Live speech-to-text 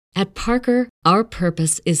At Parker, our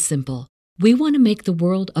purpose is simple. We want to make the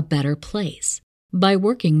world a better place by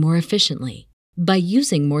working more efficiently, by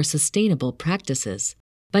using more sustainable practices,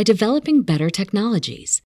 by developing better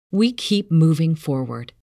technologies. We keep moving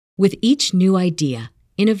forward. With each new idea,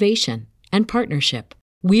 innovation, and partnership,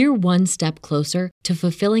 we're one step closer to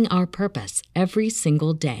fulfilling our purpose every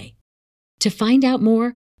single day. To find out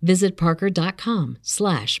more, visit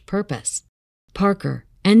parker.com/purpose. Parker,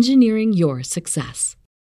 engineering your success.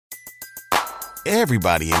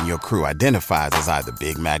 Everybody in your crew identifies as either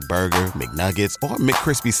Big Mac Burger, McNuggets, or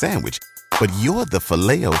McCrispy Sandwich. But you're the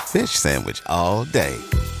Filet-O-Fish Sandwich all day.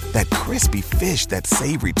 That crispy fish, that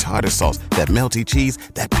savory tartar sauce, that melty cheese,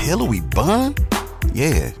 that pillowy bun.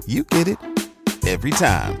 Yeah, you get it. Every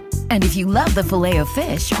time. And if you love the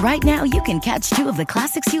Filet-O-Fish, right now you can catch 2 of the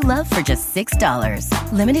classics you love for just $6.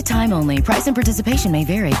 Limited time only. Price and participation may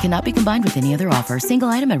vary. Cannot be combined with any other offer. Single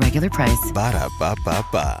item at regular price.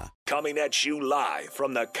 Ba-da-ba-ba-ba. Coming at you live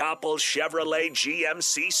from the Coppel Chevrolet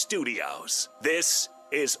GMC studios. This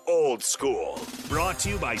is Old School, brought to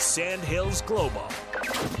you by Sandhills Global.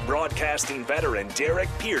 Broadcasting veteran Derek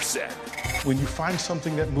Pearson. When you find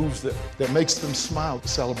something that moves them, that makes them smile,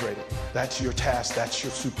 celebrate it. That's your task. That's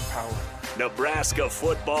your superpower. Nebraska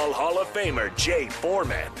Football Hall of Famer Jay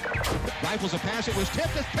Foreman. Rifles a pass. It was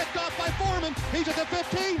tipped. It's picked off by Foreman. He's at the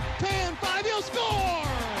 15, 10, 5. He'll score!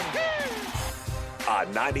 On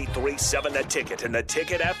 93.7 The Ticket and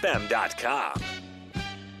theticketfm.com.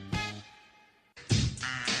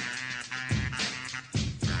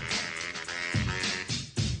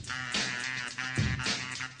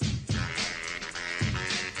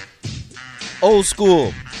 Old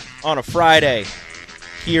School on a Friday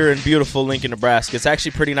here in beautiful Lincoln, Nebraska. It's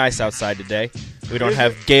actually pretty nice outside today. We don't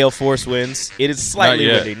have gale force winds. It is slightly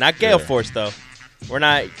windy. Not gale force, though. We're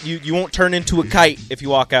not. You won't turn into a kite if you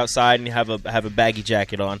walk outside and you have a baggy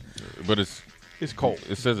jacket on. But it's cold.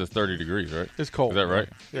 It says it's 30 degrees, right? It's cold. Is that right?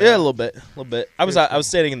 Yeah, a little bit. I was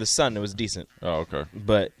standing in the sun. It was decent. Oh, okay.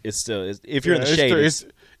 But it's still if you're in the shade.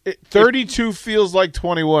 32 feels like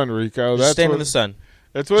 21, Rico. Just stand in the sun.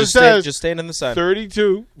 That's what it says. Just stand in the sun.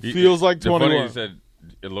 32 feels like 21. Funny you said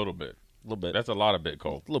a little bit. A little bit. That's a lot of bit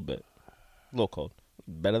cold. A little bit. A little cold.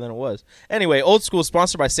 Better than it was. Anyway, Old School is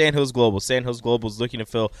sponsored by Sandhills Global. Sandhills Global is looking to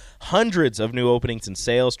fill hundreds of new openings in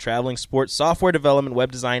sales, traveling, sports, software development,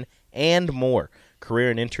 web design, and more.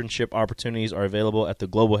 Career and internship opportunities are available at the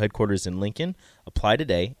global headquarters in Lincoln. Apply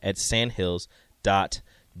today at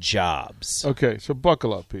sandhills.jobs. Okay, so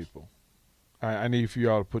buckle up, people. I need for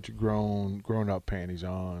y'all to put your grown up panties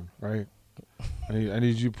on, right? I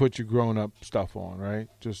need you to put your grown up stuff on, right?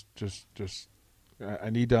 Just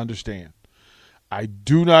I need to understand. I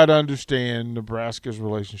do not understand Nebraska's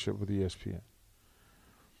relationship with ESPN.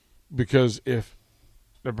 Because if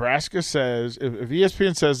Nebraska says, if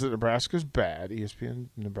ESPN says that Nebraska's bad,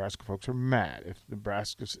 Nebraska folks are mad. If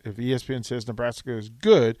ESPN says Nebraska is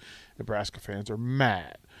good, Nebraska fans are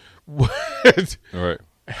mad. All right.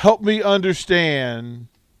 Help me understand.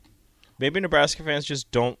 Maybe Nebraska fans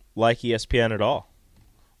just don't like ESPN at all.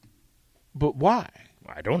 But why?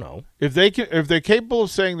 I don't know. If they're capable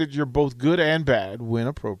of saying that you're both good and bad when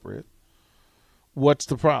appropriate, what's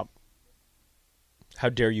the problem? How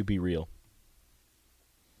dare you be real?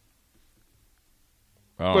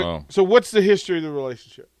 I don't know. So what's the history of the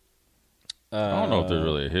relationship? I don't know if there's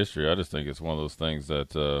really a history. I just think it's one of those things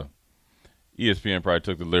that ESPN probably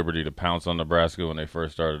took the liberty to pounce on Nebraska when they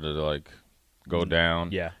first started to go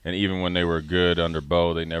down. Yeah. And even when they were good under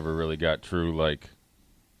Bo, they never really got true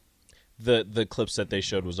The clips that they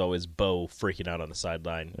showed was always Bo freaking out on the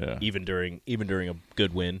sideline, even during a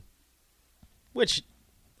good win, which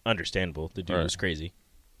understandable. The dude was crazy.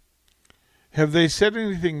 Have they said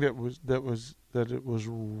anything that it was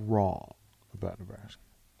wrong about Nebraska?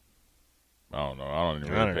 I don't know. I don't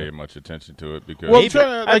even really pay much attention to it because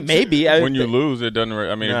maybe when you lose, it doesn't.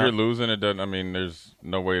 If you're losing, it doesn't. I mean, there's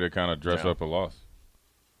no way to kind of dress up a loss.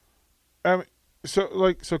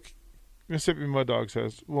 Mississippi Mud Dog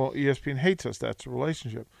says, well, ESPN hates us. That's a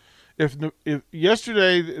relationship. If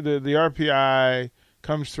yesterday the RPI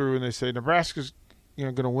comes through and they say Nebraska's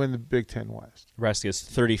going to win the Big Ten West. Nebraska is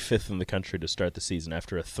 35th in the country to start the season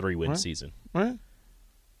after a 3-win season.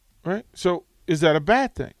 Right. So is that a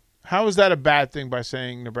bad thing? How is that a bad thing by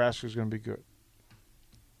saying Nebraska's going to be good?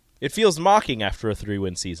 It feels mocking after a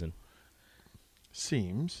 3-win season.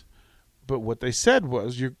 Seems. But what they said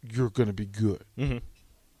was you're going to be good. Mm-hmm.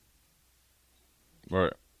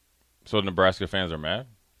 Right. So Nebraska fans are mad?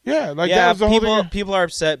 Yeah, that was the whole thing. People are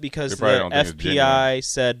upset because the FPI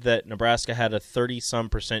said that Nebraska had a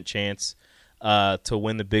 30-some% chance to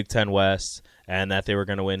win the Big Ten West, and that they were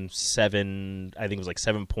going to win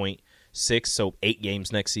 7.6, so 8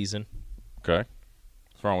 games next season. Okay.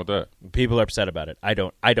 What's wrong with that? People are upset about it. I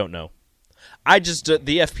don't know. I just the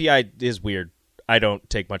FPI is weird. I don't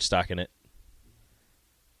take much stock in it.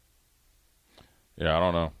 Yeah, I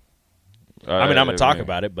don't know. I'm going to talk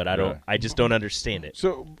about it, but I don't. Yeah. I just don't understand it.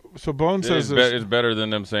 So Bone says it's better than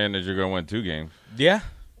them saying that you're going to win 2 games. Yeah.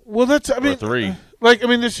 Well, that's or 3.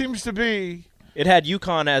 There seems to be. It had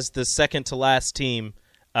UConn as the second to last team,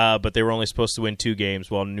 but they were only supposed to win 2 games,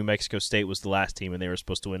 while New Mexico State was the last team, and they were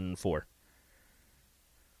supposed to win 4.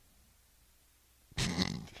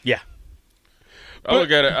 Yeah. I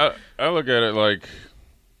look at it like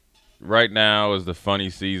right now is the funny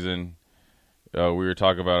season. We were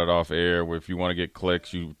talking about it off air. Where if you want to get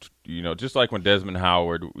clicks, you just like when Desmond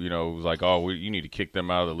Howard, was like, you need to kick them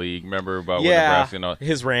out of the league. Remember about when Nebraska,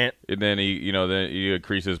 his rant, and then he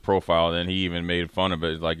increased his profile. Then he even made fun of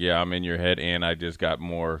it. It's like, yeah, I'm in your head, and I just got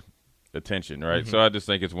more attention, right? So I just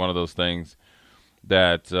think it's one of those things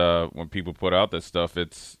that when people put out that stuff,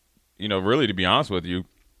 it's really, to be honest with you,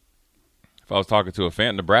 if I was talking to a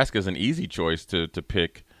fan, Nebraska is an easy choice to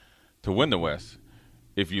pick to win the West.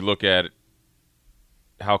 If you look at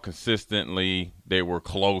how consistently they were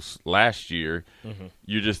close last year,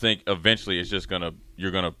 you just think eventually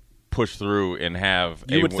you're gonna push through and have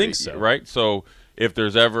you would think so, right? So if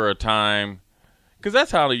there's ever a time, because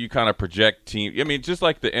that's how you kind of project team. I mean, just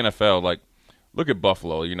like the NFL, like look at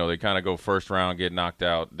Buffalo. They kind of go first round, get knocked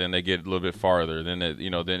out, then they get a little bit farther, then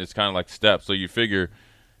then it's kind of like steps. So you figure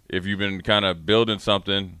if you've been kind of building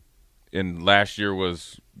something, and last year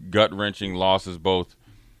was gut wrenching losses, both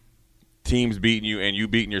teams beating you and you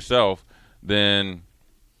beating yourself, then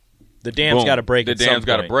the dam's got to break. The dam's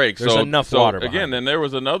got to break. There's enough water behind again, then there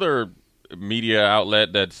was another media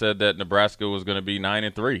outlet that said that Nebraska was going to be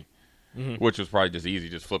 9-3, which was probably just easy,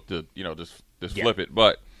 just flip the flip it.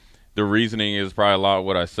 But the reasoning is probably a lot of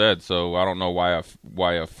what I said. So I don't know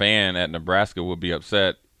why a fan at Nebraska would be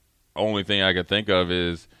upset. Only thing I could think of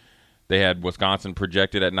is they had Wisconsin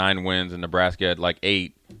projected at 9 wins and Nebraska at like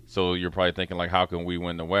 8. So you're probably thinking, like, how can we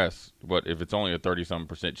win the West? But if it's only a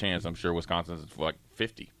 30-something% chance, I'm sure Wisconsin's like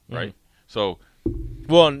 50, right? So,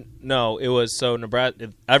 well, no, it was so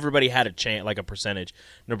Nebraska. Everybody had a chance, like a percentage.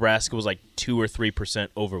 Nebraska was like 2 or 3%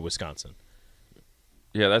 over Wisconsin.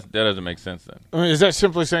 Yeah, that doesn't make sense then. I mean, is that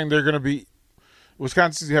simply saying they're going to be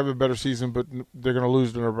Wisconsin's have a better season, but they're going to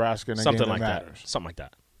lose to Nebraska in a game that matters? Something like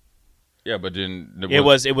that. Yeah, but then it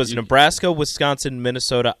was Nebraska, Wisconsin,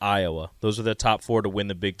 Minnesota, Iowa. Those are the top 4 to win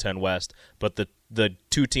the Big Ten West. But the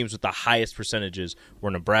 2 teams with the highest percentages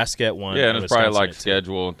were Nebraska at 1. Yeah, and it's probably like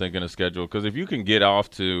schedule and thinking of schedule. Because if you can get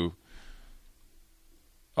off to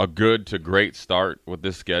a good to great start with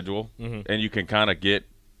this schedule, and you can kind of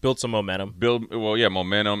build some momentum,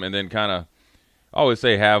 momentum, and then kind of I always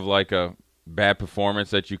say have like a bad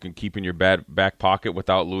performance that you can keep in your back pocket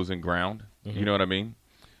without losing ground. You know what I mean?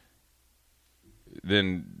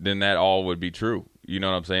 Then that all would be true. You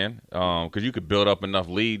know what I'm saying? Because you could build up enough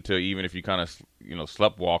lead to, even if you kind of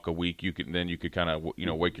sleptwalk a week, you could kind of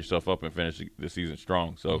wake yourself up and finish the season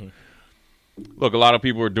strong. So look, a lot of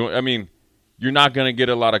people are doing. I mean, you're not going to get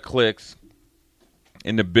a lot of clicks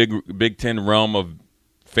in the Big Ten realm of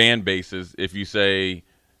fan bases if you say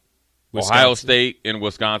Ohio State and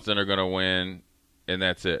Wisconsin are going to win, and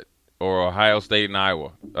that's it, or Ohio State and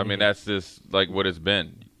Iowa. I mean, that's just like what it's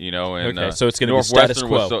been. And okay, so it's going to be status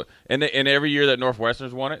quo. And every year that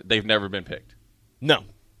Northwestern's won it, they've never been picked. No.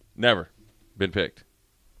 Never been picked.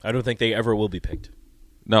 I don't think they ever will be picked.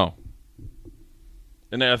 No.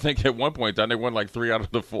 And then I think at one point in time they won like 3 out of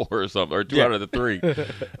the 4 or something, or 2 out of the 3.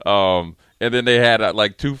 And then they had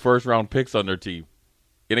like 2 first-round picks on their team.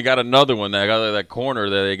 And they got another one. That got that corner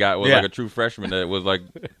that they got was like a true freshman that was like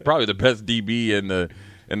probably the best DB in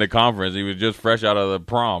the conference. He was just fresh out of the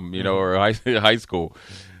prom, or high school.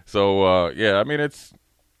 So, I mean, it's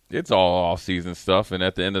all off-season stuff, and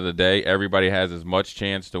at the end of the day, everybody has as much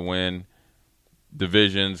chance to win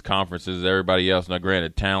divisions, conferences, as everybody else. Now,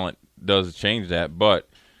 granted, talent does change that, but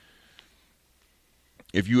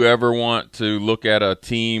if you ever want to look at a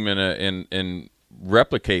team and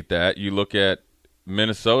replicate that, you look at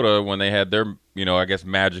Minnesota when they had their,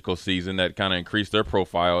 magical season that kind of increased their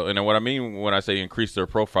profile. And what I mean when I say increase their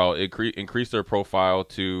profile, increase their profile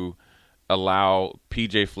to allow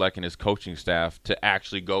PJ Fleck and his coaching staff to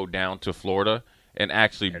actually go down to Florida and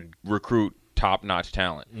actually recruit top-notch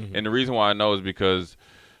talent. And the reason why I know is because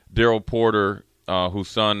Daryl Porter, whose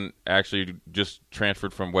son actually just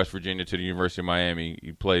transferred from West Virginia to the University of Miami,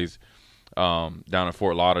 he plays down in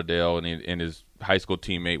Fort Lauderdale, and his high school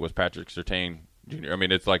teammate was Patrick Surtain Jr. I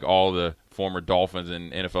mean, it's like all the former Dolphins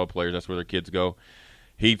and NFL players. That's where their kids go.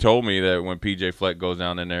 He told me that when PJ Fleck goes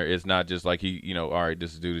down in there, it's not just like all right,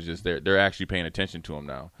 this dude is just there. They're actually paying attention to him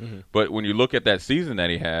now. Mm-hmm. But when you look at that season that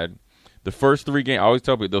he had, the first 3 games, I always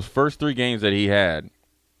tell people, those first 3 games that he had,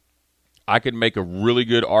 I could make a really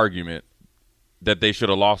good argument that they should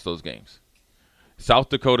have lost those games. South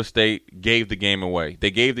Dakota State gave the game away. They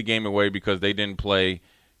gave the game away because they didn't play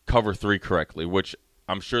cover 3 correctly, which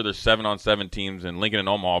I'm sure there's 7-on-7 teams, and Lincoln and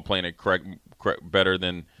Omaha playing it correct better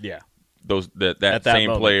than that same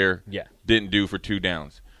moment. Player didn't do for 2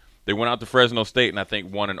 downs. They went out to Fresno State and I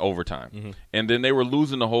think won in overtime. Mm-hmm. And then they were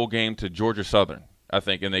losing the whole game to Georgia Southern, I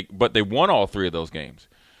think, but they won all 3 of those games.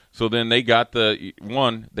 So then they got the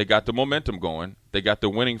momentum going, they got the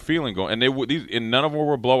winning feeling going, and none of them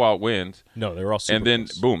were blowout wins. No, they were all super and then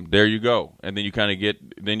close. Boom, there you go. And then you kind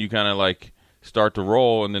of like start to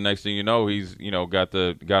roll, and the next thing you know, he's got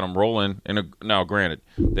them rolling. And now, granted,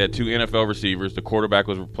 they had 2 NFL receivers. The quarterback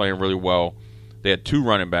was playing really well. They had 2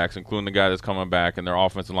 running backs, including the guy that's coming back, and their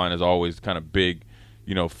offensive line is always kind of big,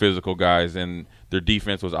 physical guys. And their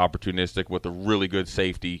defense was opportunistic with a really good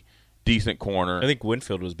safety, decent corner. I think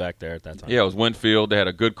Winfield was back there at that time. Yeah, it was Winfield. They had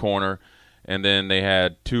a good corner. And then they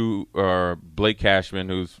had 2 Blake Cashman,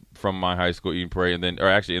 who's from my high school, Eden Prairie, and then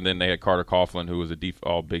they had Carter Coughlin, who was a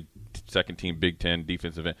all big second team Big Ten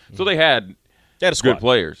defensive end. So they had good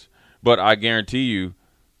players. But I guarantee you,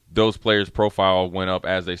 those players' profile went up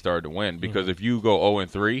as they started to win. Because if you go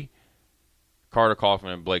 0-3, Carter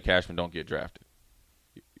Coughlin and Blake Cashman don't get drafted.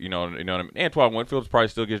 You know what I mean? Antoine Winfield probably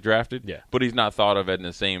still gets drafted, but he's not thought of in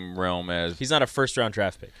the same realm as – he's not a first-round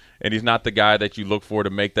draft pick. And he's not the guy that you look for to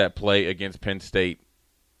make that play against Penn State.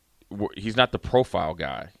 He's not the profile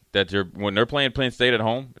guy. When they're playing Penn State at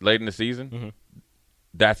home late in the season,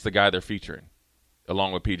 that's the guy they're featuring,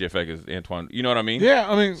 along with P.J. Fleck as Antoine. You know what I mean? Yeah,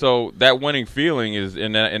 I mean – so that winning feeling is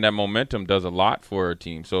and that momentum does a lot for a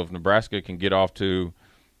team. So if Nebraska can get off to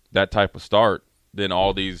that type of start, then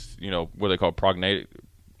all these, what they call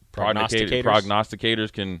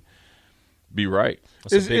prognosticators can be right.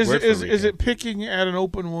 Is it picking at an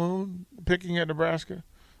open wound, picking at Nebraska?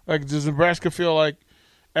 Like, does Nebraska feel like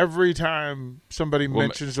every time somebody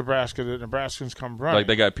mentions Nebraska that Nebraskans come running? Like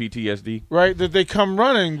they got PTSD? Right, that they come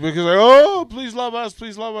running because please love us,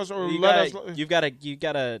 or you got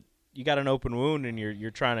an open wound and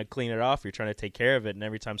you're trying to clean it off, you're trying to take care of it, and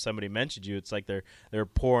every time somebody mentions you, it's like they're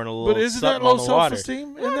pouring a little something on the water. But isn't that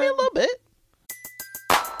low self-esteem? A little bit.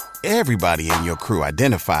 Everybody in your crew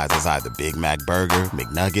identifies as either Big Mac Burger,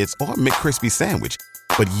 McNuggets, or McCrispy Sandwich.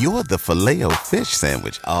 But you're the Filet-O-Fish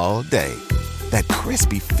Sandwich all day. That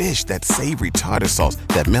crispy fish, that savory tartar sauce,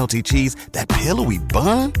 that melty cheese, that pillowy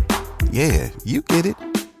bun. Yeah, you get it.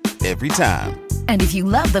 Every time. And if you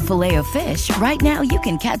love the Filet-O-Fish, right now you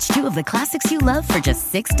can catch 2 of the classics you love for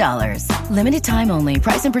just $6. Limited time only.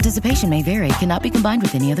 Price and participation may vary. Cannot be combined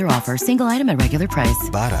with any other offer. Single item at regular price.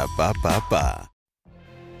 Ba-da-ba-ba-ba.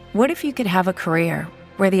 What if you could have a career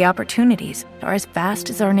where the opportunities are as vast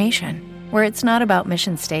as our nation, where it's not about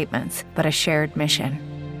mission statements, but a shared mission?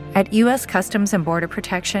 At U.S. Customs and Border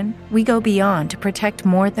Protection, we go beyond to protect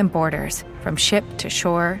more than borders. From ship to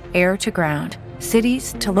shore, air to ground,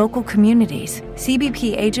 cities to local communities,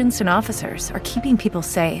 CBP agents and officers are keeping people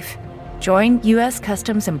safe. Join U.S.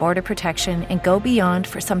 Customs and Border Protection and go beyond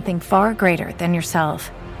for something far greater than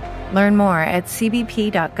yourself. Learn more at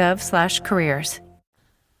cbp.gov/careers.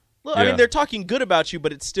 Look, I mean, they're talking good about you,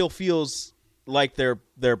 but it still feels like they're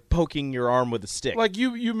poking your arm with a stick. Like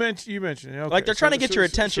you mentioned, okay. Like they're trying to get your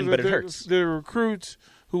attention, but it hurts. There are recruits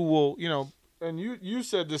who will, and you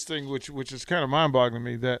said this thing, which is kind of mind-boggling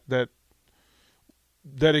to me, that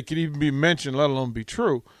it could even be mentioned, let alone be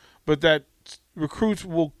true, but that recruits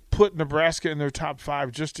will put Nebraska in their top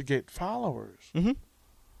 5 just to get followers. Mm-hmm.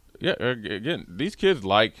 Yeah, again, these kids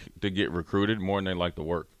like to get recruited more than they like to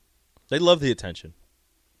work. They love the attention.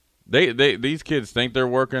 These kids think they're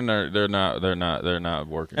working. They're not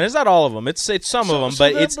working. And it's not all of them. It's some of them,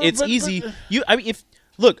 but it's easy.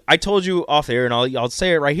 I told you off air, and I'll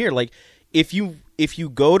say it right here. Like if you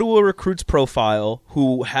go to a recruit's profile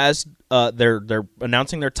who has they're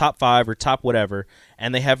announcing their top 5 or top whatever,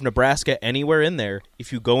 and they have Nebraska anywhere in there,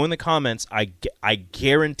 if you go in the comments, I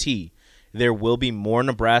guarantee there will be more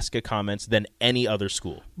Nebraska comments than any other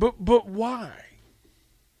school. But why?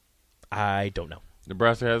 I don't know.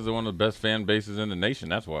 Nebraska has one of the best fan bases in the nation.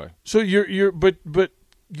 That's why. So you're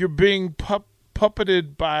being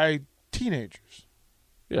puppeted by teenagers.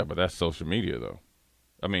 Yeah, but that's social media, though.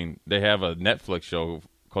 I mean, they have a Netflix show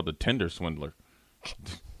called The Tinder Swindler.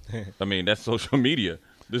 I mean, that's social media.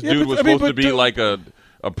 This dude was supposed to be like a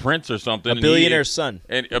prince or something. A billionaire's son.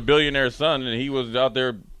 And a billionaire's son, and he was out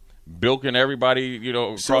there bilking everybody,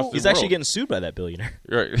 across the world. He's actually getting sued by that billionaire.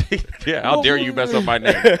 Right. Yeah, how dare you mess up my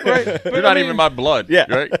name? Right. You're not even my blood. Yeah.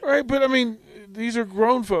 Right. Right, but I mean, these are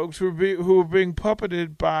grown folks who are being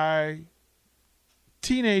puppeted by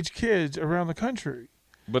teenage kids around the country.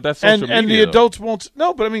 But that's social media. And the adults won't.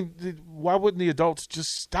 No, but I mean, why wouldn't the adults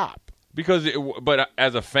just stop? Because, but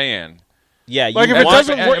as a fan. Yeah, like if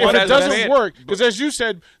it doesn't work, because as you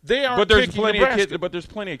said, they aren't. But there's picking plenty Nebraska. of kids. But there's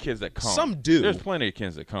plenty of kids that come. Some do. There's plenty of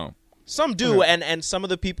kids that come. Some do, and some of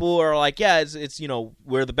the people are like, yeah, it's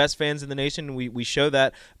we're the best fans in the nation. We show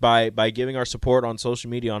that by giving our support on social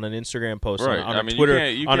media, on an Instagram post, right. on a Twitter,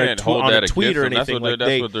 on a tweet or anything.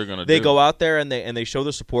 That's what they're gonna do. They go out there and they show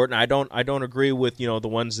their support, and I don't agree with the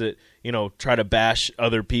ones that try to bash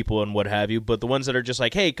other people and what have you, but the ones that are just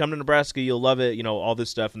like, hey, come to Nebraska, you'll love it, all this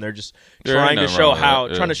stuff, and they're just trying to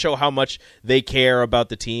show how much they care about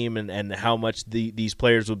the team and how much these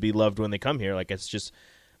players would be loved when they come here. Like, it's just.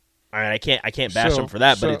 I can't bash them for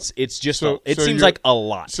that, but it's just it seems like a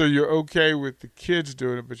lot. So you're okay with the kids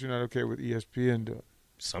doing it, but you're not okay with ESPN doing it.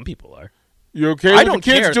 Some people are. You're okay with the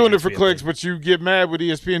kids doing it for clicks, but you get mad with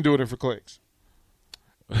ESPN doing it for clicks.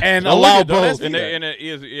 And allow both. And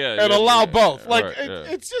allow both. Like right,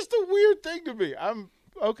 it's just a weird thing to me. I'm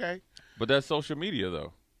okay. But that's social media,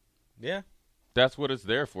 though. Yeah, that's what it's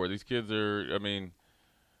there for. These kids are. I mean.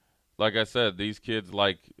 Like I said, these kids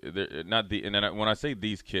when I say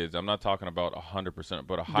these kids, I'm not talking about 100%,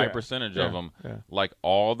 but a high percentage of them like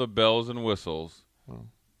all the bells and whistles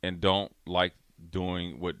and don't like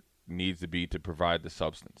doing what needs to be to provide the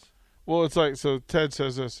substance. Well, it's like, so Ted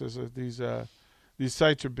says this, is that these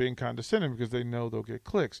sites are being condescending because they know they'll get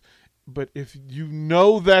clicks. But if you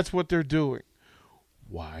know that's what they're doing,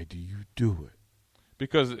 why do you do it?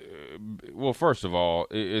 Because, well, first of all,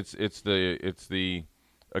 it's the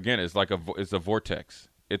again, it's a vortex.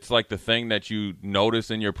 It's like the thing that you notice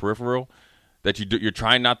in your peripheral that you're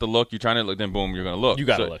trying not to look. You're trying to look, then boom, you're going to look. You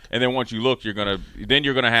got to look. And then once you look, you're going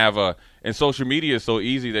to have and social media is so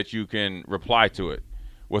easy that you can reply to it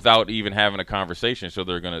without even having a conversation. So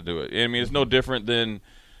they're going to do it. I mean, it's no different than,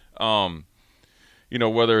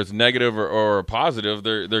 whether it's negative or positive,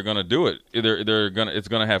 they're going to do it. It's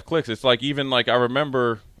going to have clicks. It's like, even like, I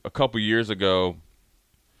remember a couple years ago,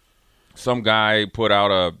 some guy put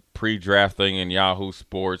out a pre-draft thing in Yahoo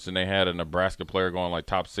Sports, and they had a Nebraska player going like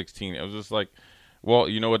top 16. It was just like, well,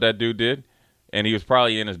 you know what that dude did? And he was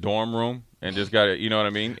probably in his dorm room and just got it. You know what I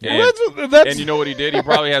mean? And, and you know what he did? He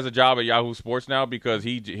probably has a job at Yahoo Sports now because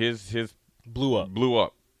his blew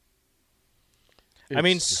up. I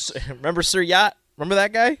mean, remember Sir Yacht? Remember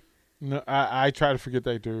that guy? No, I try to forget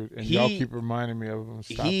that dude, and y'all keep reminding me of him.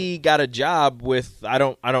 He got a job with I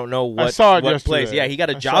don't know what, I saw it what place. Yesterday. Yeah, he got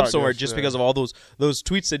a job somewhere just because of all those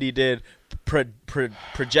tweets that he did,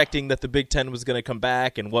 projecting that the Big Ten was going to come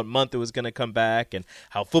back and what month it was going to come back and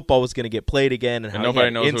how football was going to get played again and how nobody he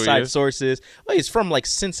had knows inside who he is? sources. Well, he's from like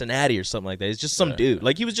Cincinnati or something like that. He's just some dude.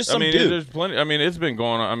 Like he was just some dude. There's plenty. I mean, it's been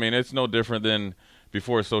going on. I mean, it's no different than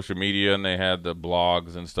before social media, and they had the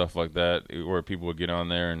blogs and stuff like that where people would get on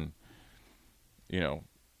there and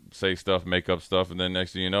say stuff, make up stuff, and then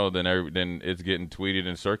next thing you know, then it's getting tweeted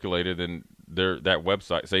and circulated, and that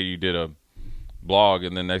website. Say you did a blog,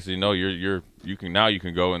 and then next thing you know, you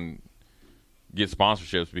can go and get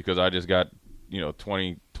sponsorships because I just got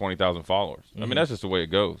 20,000 followers. Mm-hmm. I mean, that's just the way it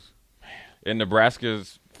goes. And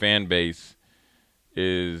Nebraska's fan base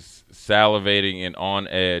is salivating and on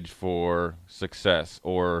edge for success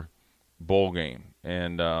or bowl game,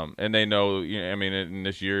 and they know. I mean, and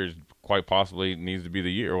this year is quite possibly needs to be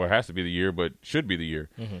the year, or it has to be the year, but should be the year.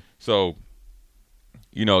 Mm-hmm. So,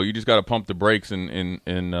 you just got to pump the brakes and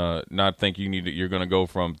not think you're going to go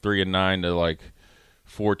from 3-9 to like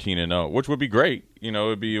 14-0, which would be great.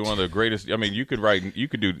 It'd be one of the greatest. I mean, you could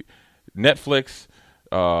do Netflix,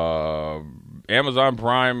 Amazon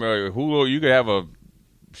Prime, Hulu. You could have a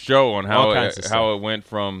show on how it went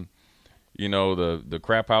from, the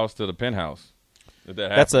crap house to the penthouse.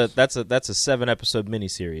 That's a 7-episode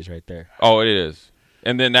miniseries right there. Oh, it is.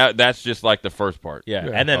 And then that's just like the first part. Yeah.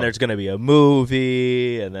 And then there's going to be a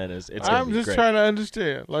movie, and then it's I'm just trying to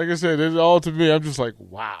understand. Like I said, it's all to me. I'm just like,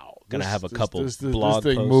 wow. Going to have a couple this blog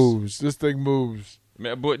thing posts. moves. This thing moves.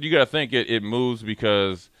 But you got to think it moves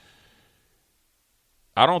because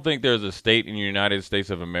I don't think there's a state in the United States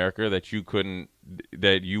of America that you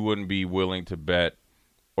wouldn't be willing to bet,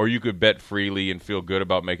 or you could bet freely and feel good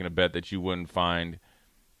about making a bet that you wouldn't find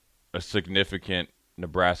a significant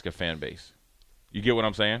Nebraska fan base. You get what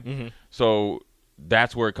I'm saying? Mm-hmm. So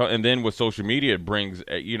that's where it comes. And then with social media, it brings,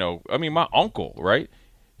 my uncle, right?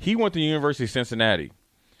 He went to the University of Cincinnati,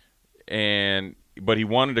 but he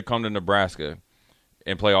wanted to come to Nebraska.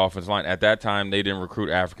 and play offensive line. At that time, they didn't recruit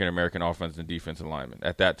African-American offensive and defensive linemen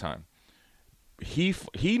at that time. He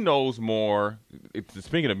knows more.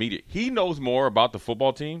 Speaking of media, he knows more about the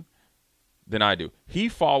football team than I do. He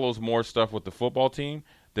follows more stuff with the football team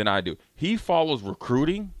than I do. He follows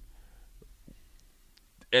recruiting.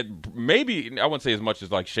 And maybe I wouldn't say as much as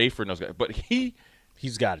like Schaefer and those guys, but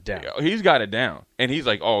he's got it down. He's got it down, and he's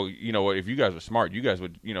like, oh, you know what? If you guys were smart, you guys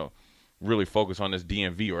would, you know, really focus on this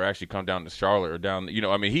DMV or actually come down to Charlotte or down. You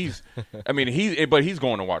know, I mean, but he's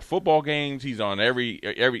going to watch football games. He's on every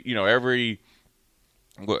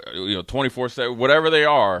 24/7, whatever they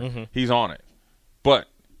are, he's on it. But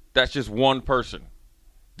that's just one person.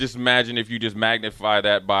 Just imagine if you just magnify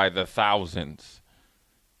that by the thousands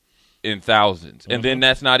and thousands. And then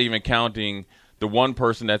that's not even counting the one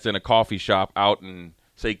person that's in a coffee shop out in,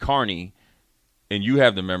 say, Kearney, and you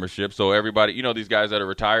have the membership. So everybody, you know, these guys that are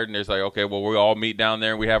retired, and it's like, okay, well, we all meet down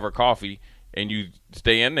there and we have our coffee, and you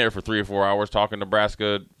stay in there for 3 or 4 hours talking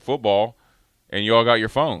Nebraska football, and you all got your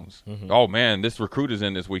phones. Oh, man, this recruit is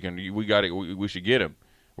in this weekend. We got it. We should get him.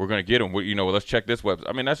 We're going to get him. You know, let's check this website.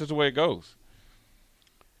 I mean, that's just the way it goes.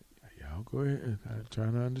 Yeah, go ahead. I'm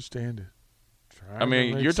trying to understand it. I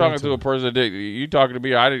mean, you're talking to a person that you talking to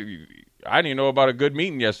me. I didn't even know about a good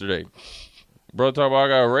meeting yesterday. Brother, talk about I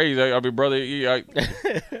got a raise. I mean, brother,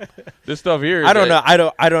 this stuff here. I don't know.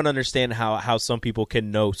 I don't understand how some people can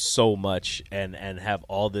know so much and have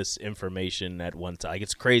all this information at one time. Like,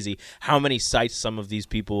 it's crazy how many sites some of these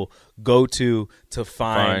people go to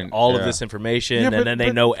find all of this information, and then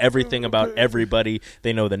they know everything about everybody.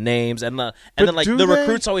 They know the names, and then like the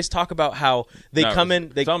recruits always talk about how they come in.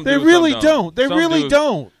 They really don't. They really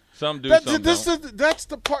don't. Some do. That's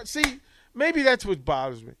the part. See, maybe that's what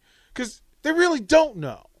bothers me, because they really don't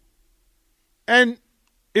know. And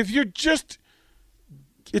if you're just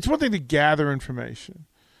 – it's one thing to gather information,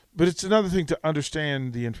 but it's another thing to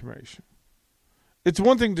understand the information. It's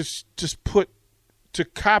one thing to just to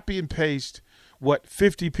copy and paste what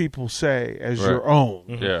 50 people say as your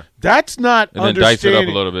own. Yeah. That's not and understanding. Then dice it up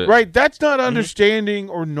a little bit. Right. That's not understanding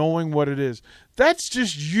or knowing what it is. That's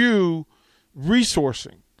just you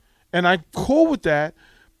resourcing. And I'm cool with that,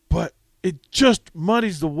 but it just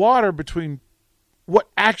muddies the water between what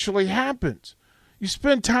actually happens. You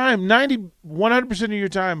spend time, 100% of your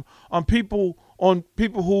time on people who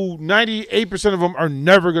 98% of them are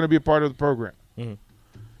never going to be a part of the program.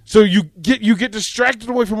 So you get distracted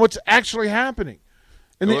away from what's actually happening.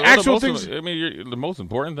 And the most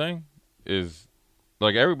important thing is,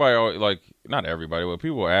 like, everybody, like, not everybody, but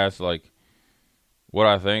people ask, like, what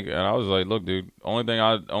I think, and I was like, look, dude, only thing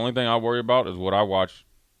I worry about is what I watch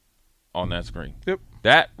on that screen. Yep.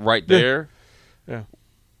 That right there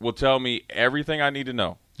will tell me everything I need to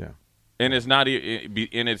know. Yeah. And it's not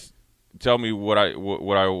and it's tell me what I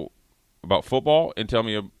about football, and tell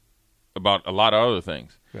me about a lot of other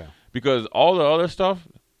things. Yeah. Because all the other stuff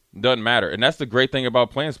doesn't matter. And that's the great thing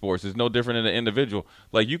about playing sports. It's no different than an individual.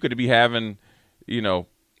 Like, you could be having, you know,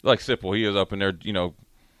 like Sipple, he is up in there, you know,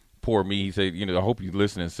 poor me. He said, you know, I hope you're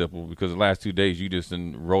listening, Sipple, because the last 2 days you just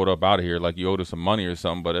rolled up out of here like you owed us some money or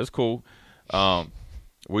something. But it's cool.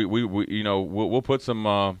 We you know, we'll put some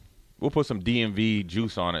DMV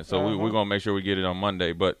juice on it. So we're gonna make sure we get it on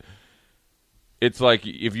Monday. But it's like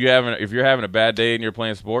if you're having a bad day and you're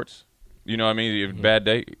playing sports, you know what I mean? If bad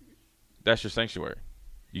day, that's your sanctuary.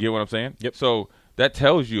 You get what I'm saying? Yep. So that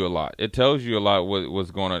tells you a lot. It tells you a lot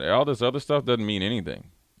what's going on. All this other stuff doesn't mean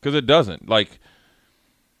anything, because it doesn't. Like,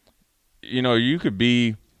 you know, you could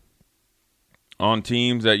be on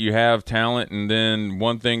teams that you have talent, and then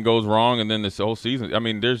one thing goes wrong, and then this whole season. I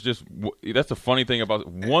mean, that's the funny thing about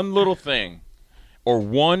one little thing, or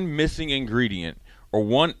one missing ingredient, or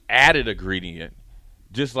one added ingredient.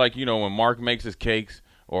 Just like, you know, when Mark makes his cakes,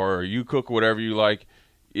 or you cook whatever you like.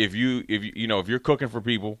 If you're cooking for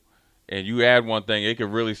people, and you add one thing, it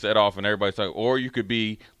could really set off, and everybody's like, or you could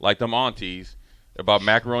be like them aunties about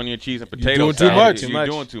macaroni and cheese and potatoes. You're doing too much. You're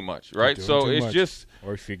doing too much, right? So it's just.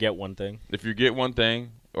 Or if you get one thing. If you get one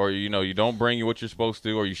thing, or, you know, you don't bring what you're supposed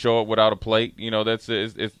to, or you show up without a plate, you know, that's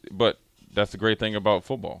it. But that's the great thing about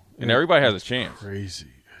football, and everybody has a chance. Crazy.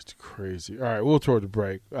 It's crazy. All right, we'll toward the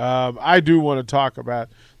break. I do want to talk about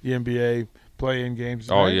the NBA play-in games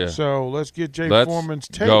tonight. Oh, yeah. So let's get Jay Foreman's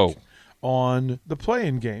take on the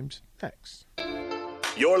play-in games next.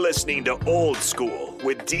 You're listening to Old School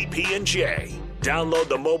with DP and J. Download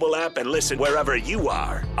the mobile app and listen wherever you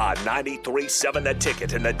are on 93.7 The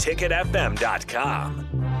Ticket and theticketfm.com.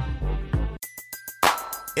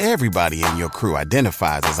 Everybody in your crew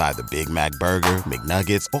identifies as either Big Mac Burger,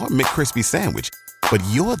 McNuggets, or McCrispy Sandwich. But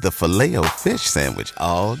you're the Filet-O-Fish Sandwich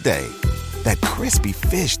all day. That crispy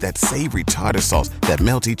fish, that savory tartar sauce, that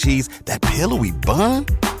melty cheese, that pillowy bun.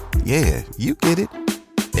 Yeah, you get it.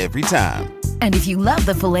 Every time. And if you love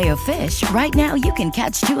the Filet-O-Fish, right now you can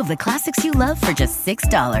catch 2 of the classics you love for just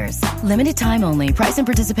 $6. Limited time only. Price and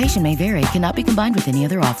participation may vary. Cannot be combined with any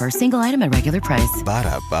other offer. Single item at regular price.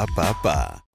 Ba-da-ba-ba-ba.